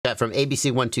chat from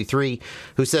ABC123,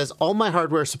 who says, all my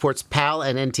hardware supports PAL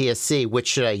and NTSC. Which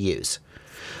should I use?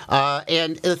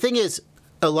 And the thing is,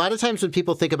 a lot of times when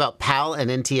people think about PAL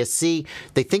and NTSC,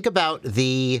 they think about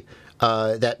the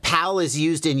that PAL is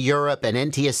used in Europe and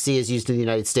NTSC is used in the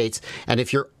United States. And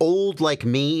if you're old like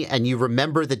me and you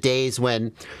remember the days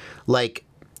when, like,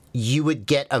 you would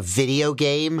get a video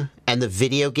game and the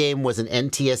video game was an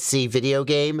NTSC video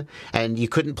game and you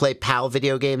couldn't play PAL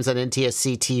video games on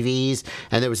NTSC TVs,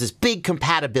 and there was this big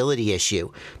compatibility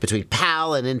issue between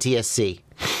PAL and NTSC.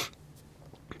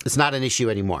 It's not an issue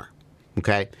anymore,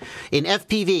 okay? In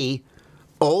FPV,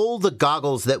 all the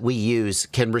goggles that we use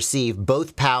can receive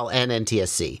both PAL and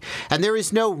NTSC. And there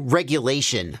is no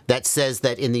regulation that says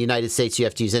that in the United States you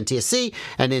have to use NTSC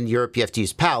and in Europe you have to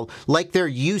use PAL, like there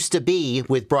used to be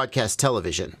with broadcast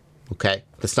television. Okay?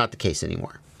 That's not the case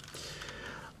anymore.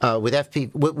 With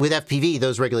FPV,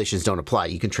 those regulations don't apply.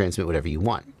 You can transmit whatever you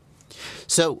want.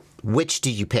 So, which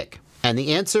do you pick? And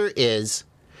the answer is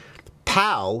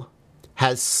PAL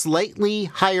has slightly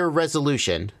higher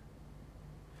resolution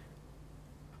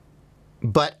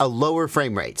but a lower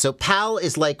frame rate. So PAL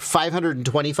is like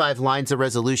 525 lines of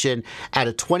resolution at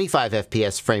a 25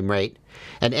 FPS frame rate,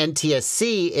 and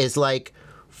NTSC is like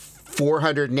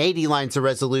 480 lines of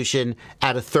resolution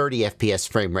at a 30 FPS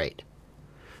frame rate.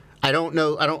 I don't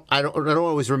know. I don't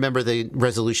always remember the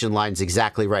resolution lines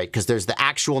exactly right, because there's the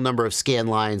actual number of scan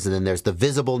lines and then there's the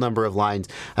visible number of lines.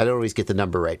 I don't always get the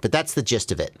number right, but that's the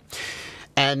gist of it.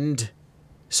 And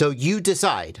so you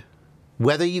decide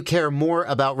whether you care more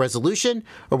about resolution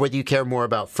or whether you care more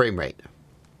about frame rate.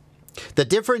 The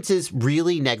difference is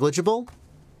really negligible.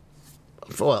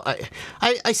 Well,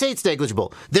 I say it's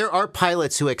negligible. There are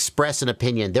pilots who express an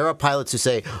opinion. There are pilots who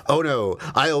say, oh no,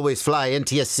 I always fly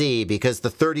NTSC because the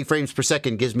 30 frames per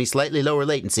second gives me slightly lower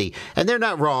latency. And they're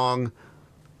not wrong,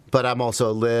 but I'm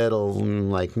also a little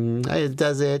like,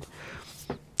 does it?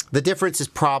 The difference is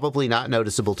probably not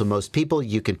noticeable to most people.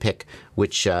 You can pick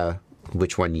which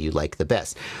one you like the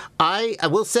best. I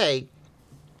will say,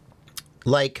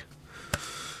 like,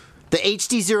 the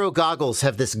HD0 goggles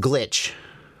have this glitch.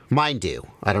 Mine do.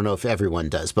 I don't know if everyone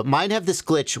does, but mine have this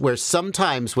glitch where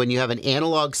sometimes when you have an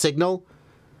analog signal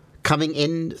coming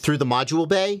in through the module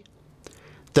bay,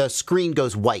 the screen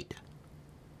goes white.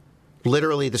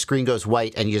 Literally, the screen goes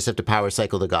white, and you just have to power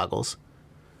cycle the goggles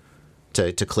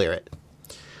to clear it.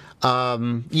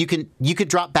 You could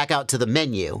drop back out to the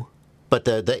menu, but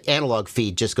the analog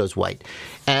feed just goes white.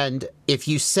 And if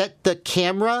you set the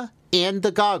camera and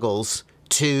the goggles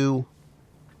to,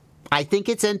 I think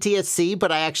it's NTSC,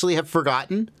 but I actually have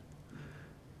forgotten.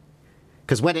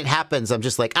 Because when it happens, I'm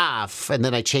just like, and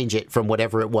then I change it from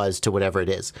whatever it was to whatever it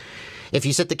is. If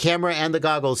you set the camera and the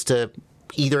goggles to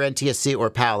either NTSC or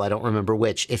PAL, I don't remember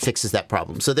which, it fixes that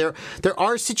problem. So there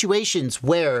are situations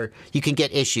where you can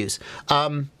get issues.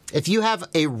 If you have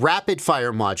a rapid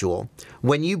fire module,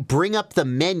 when you bring up the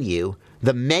menu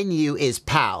is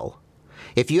PAL.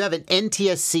 If you have an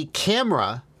NTSC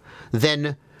camera,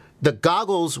 then the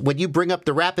goggles, when you bring up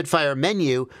the rapid fire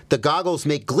menu, the goggles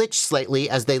may glitch slightly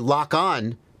as they lock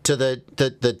on to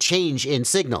the change in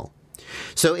signal.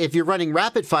 So if you're running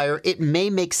rapid fire, it may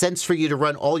make sense for you to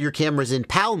run all your cameras in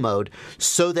PAL mode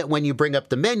so that when you bring up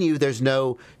the menu, there's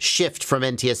no shift from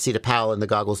NTSC to PAL and the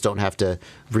goggles don't have to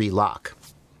relock.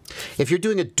 If you're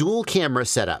doing a dual camera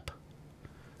setup,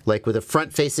 like with a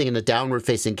front-facing and a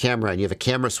downward-facing camera, and you have a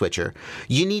camera switcher,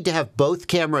 you need to have both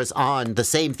cameras on the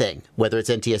same thing, whether it's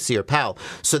NTSC or PAL,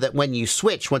 so that when you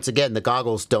switch, once again, the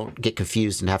goggles don't get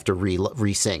confused and have to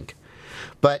resync.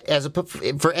 But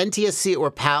for NTSC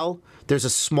or PAL, there's a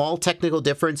small technical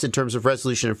difference in terms of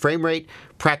resolution and frame rate.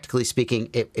 Practically speaking,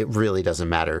 it really doesn't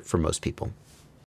matter for most people.